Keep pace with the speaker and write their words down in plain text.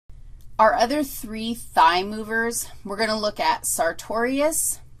Our other three thigh movers, we're going to look at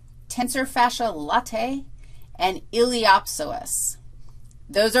sartorius, tensor fascia latae, and iliopsoas.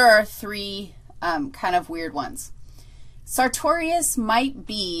 Those are our three kind of weird ones. Sartorius might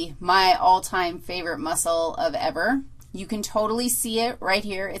be my all-time favorite muscle of ever. You can totally see it right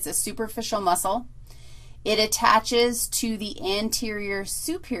here. It's a superficial muscle. It attaches to the anterior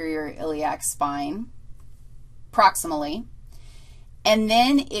superior iliac spine proximally, and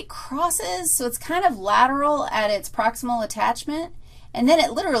then it crosses, so it's kind of lateral at its proximal attachment, and then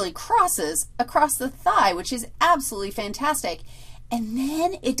it literally crosses across the thigh, which is absolutely fantastic. And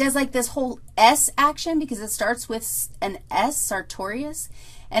then it does like this whole S action because it starts with an S, sartorius,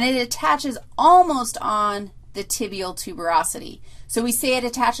 and it attaches almost on the tibial tuberosity. So we say it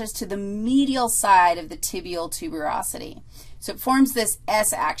attaches to the medial side of the tibial tuberosity. So it forms this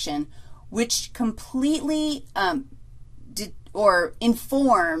S action, which completely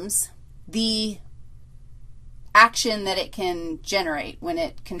informs the action that it can generate when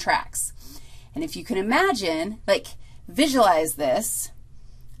it contracts. And if you can imagine, like, visualize this.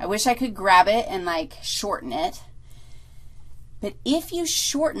 I wish I could grab it and, like, shorten it. But if you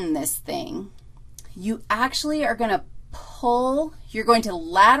shorten this thing, you actually are going to pull, you're going to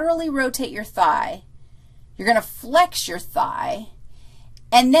laterally rotate your thigh, you're going to flex your thigh,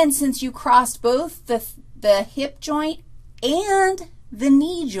 and then since you crossed both the hip joint and the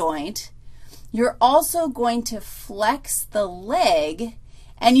knee joint, you're also going to flex the leg,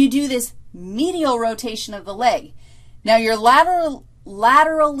 and you do this medial rotation of the leg. Now, you're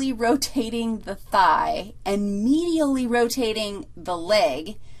laterally rotating the thigh and medially rotating the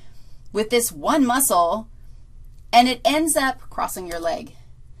leg with this one muscle, and it ends up crossing your leg.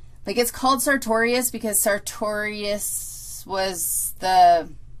 Like, it's called sartorius because sartorius was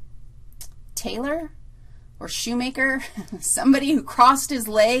the tailor or shoemaker, somebody who crossed his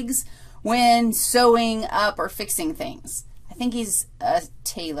legs when sewing up or fixing things. I think he's a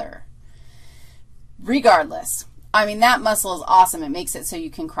tailor. Regardless, I mean, that muscle is awesome. It makes it so you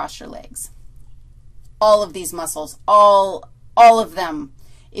can cross your legs. All of these muscles, all of them.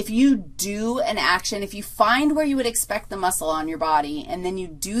 If you do an action, if you find where you would expect the muscle on your body and then you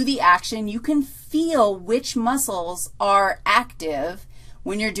do the action, you can feel which muscles are active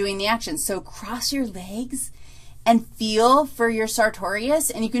when you're doing the action. So cross your legs and feel for your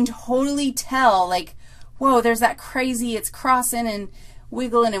sartorius, and you can totally tell, like, whoa, there's that crazy, it's crossing and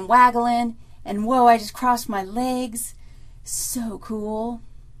wiggling and waggling, and whoa, I just crossed my legs. So cool.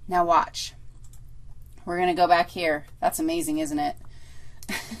 Now watch. We're going to go back here. That's amazing, isn't it?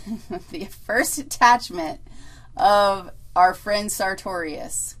 The first attachment of our friend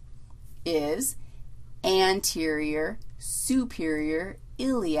sartorius is anterior superior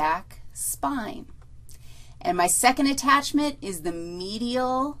iliac spine. And my second attachment is the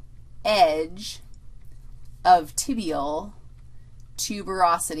medial edge of tibial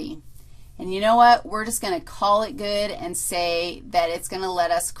tuberosity. And you know what? We're just going to call it good and say that it's going to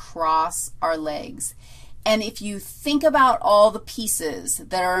let us cross our legs. And if you think about all the pieces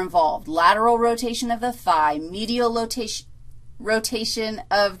that are involved, lateral rotation of the thigh, medial rotation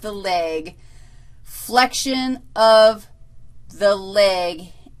of the leg, flexion of the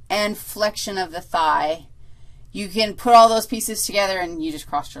leg, and flexion of the thigh, you can put all those pieces together and you just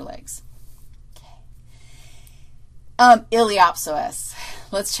crossed your legs. Okay. Iliopsoas.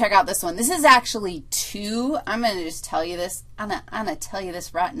 Let's check out this one. This is actually two. I'm going to just tell you this. I'm going to tell you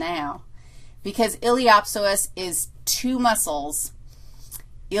this right now, because iliopsoas is two muscles,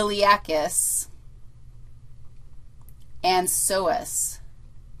 iliacus and psoas.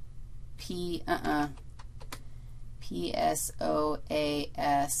 P-S-O-A-S,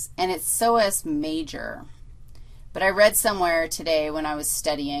 and it's psoas major. But I read somewhere today when I was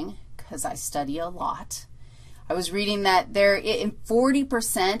studying, because I study a lot, I was reading that there, in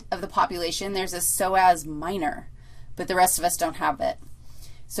 40% of the population, there's a psoas minor, but the rest of us don't have it.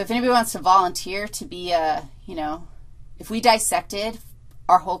 So if anybody wants to volunteer to be a, you know, if we dissected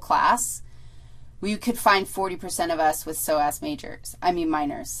our whole class, we could find 40% of us with psoas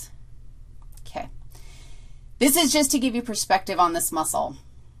minors. Okay. This is just to give you perspective on this muscle,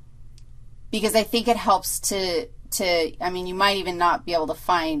 because I think it helps to I mean, you might even not be able to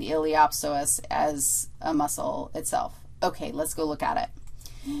find iliopsoas as a muscle itself. Okay, let's go look at it.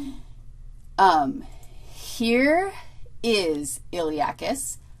 Here is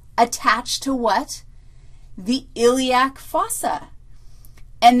iliacus attached to what? The iliac fossa.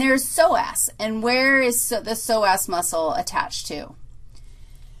 And there's psoas. And where is the psoas muscle attached to?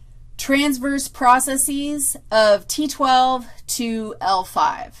 Transverse processes of T12 to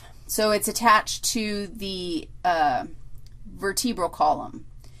L5. So it's attached to the vertebral column.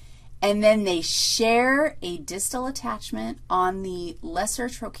 And then they share a distal attachment on the lesser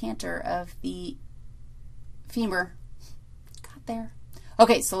trochanter of the femur. Got there.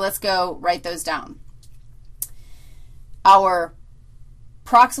 Okay, so let's go write those down. Our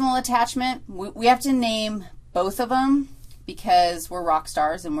proximal attachment, we have to name both of them because we're rock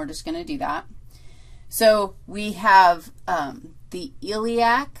stars and we're just going to do that. So we have the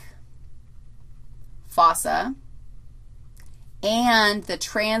iliac fossa and the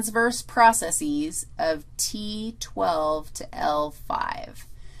transverse processes of T12 to L5.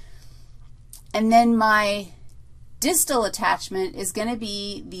 And then my distal attachment is going to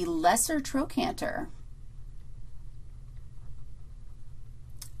be the lesser trochanter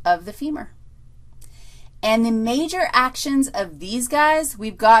of the femur. And the major actions of these guys,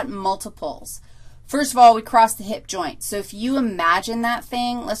 we've got multiples. First of all, we cross the hip joint. So if you imagine that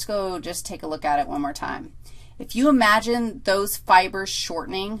thing, let's go just take a look at it one more time. If you imagine those fibers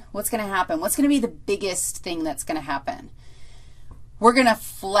shortening, what's going to happen? What's going to be the biggest thing that's going to happen? We're going to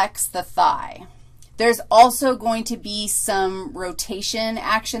flex the thigh. There's also going to be some rotation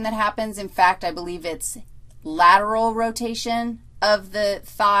action that happens. In fact, I believe it's lateral rotation of the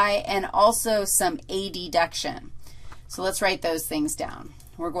thigh and also some adduction. So let's write those things down.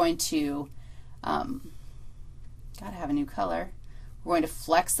 We're going to, got to have a new color. We're going to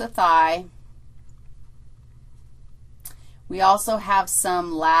flex the thigh. We also have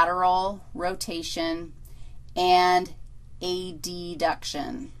some lateral rotation and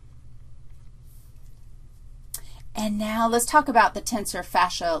adduction. And now let's talk about the tensor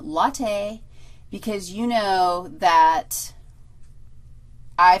fascia latae, because you know that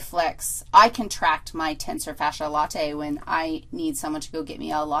I contract my tensor fascia latae when I need someone to go get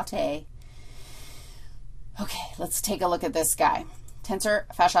me a latte. Okay, let's take a look at this guy. Tensor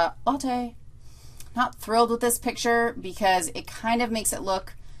fascia latae. Not thrilled with this picture because it kind of makes it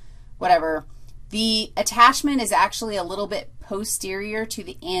look whatever. The attachment is actually a little bit posterior to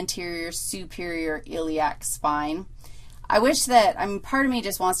the anterior superior iliac spine. I wish that, part of me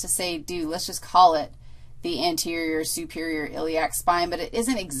just wants to say, dude, let's just call it the anterior superior iliac spine, but it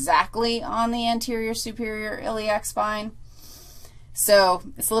isn't exactly on the anterior superior iliac spine. So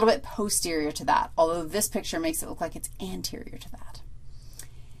it's a little bit posterior to that, although this picture makes it look like it's anterior to that.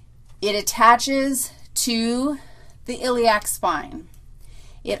 It attaches to the iliac spine.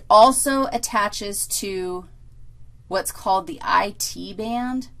 It also attaches to what's called the IT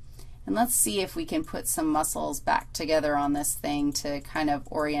band. And let's see if we can put some muscles back together on this thing to kind of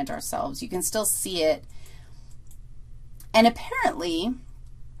orient ourselves. You can still see it. And apparently,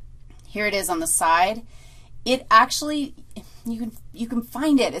 here it is on the side. It actually, you can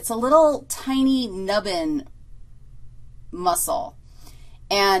find it. It's a little tiny nubbin muscle.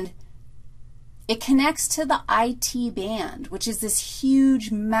 And it connects to the IT band, which is this huge,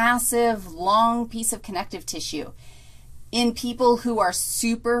 massive, long piece of connective tissue. In people who are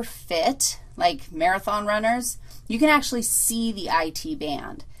super fit, like marathon runners, you can actually see the IT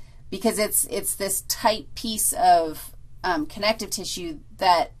band because it's this tight piece of connective tissue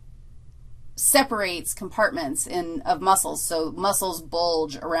that separates compartments of muscles. So muscles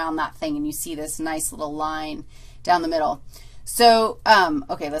bulge around that thing, and you see this nice little line down the middle. So,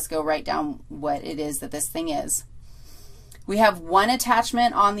 okay, let's go write down what it is that this thing is. We have one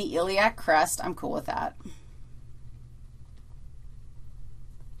attachment on the iliac crest. I'm cool with that.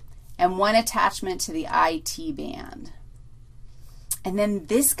 And one attachment to the IT band. And then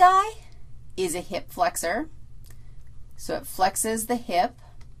this guy is a hip flexor. So it flexes the hip.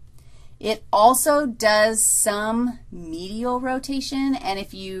 It also does some medial rotation, and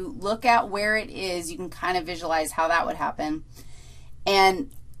if you look at where it is, you can kind of visualize how that would happen.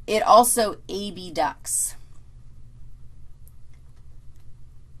 And it also abducts.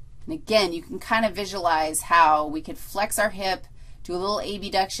 And again, you can kind of visualize how we could flex our hip, do a little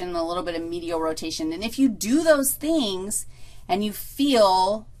abduction, and a little bit of medial rotation. And if you do those things and you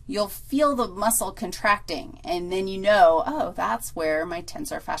feel, you'll feel the muscle contracting, and then you know, oh, that's where my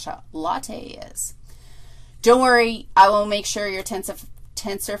tensor fascia latae is. Don't worry, I will make sure your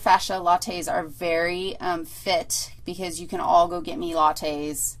tensor fascia lattes are very fit, because you can all go get me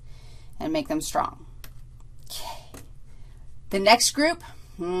lattes and make them strong. Okay. The next group,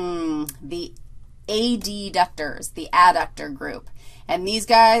 the adductors, the adductor group. And these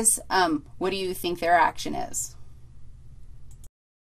guys, what do you think their action is?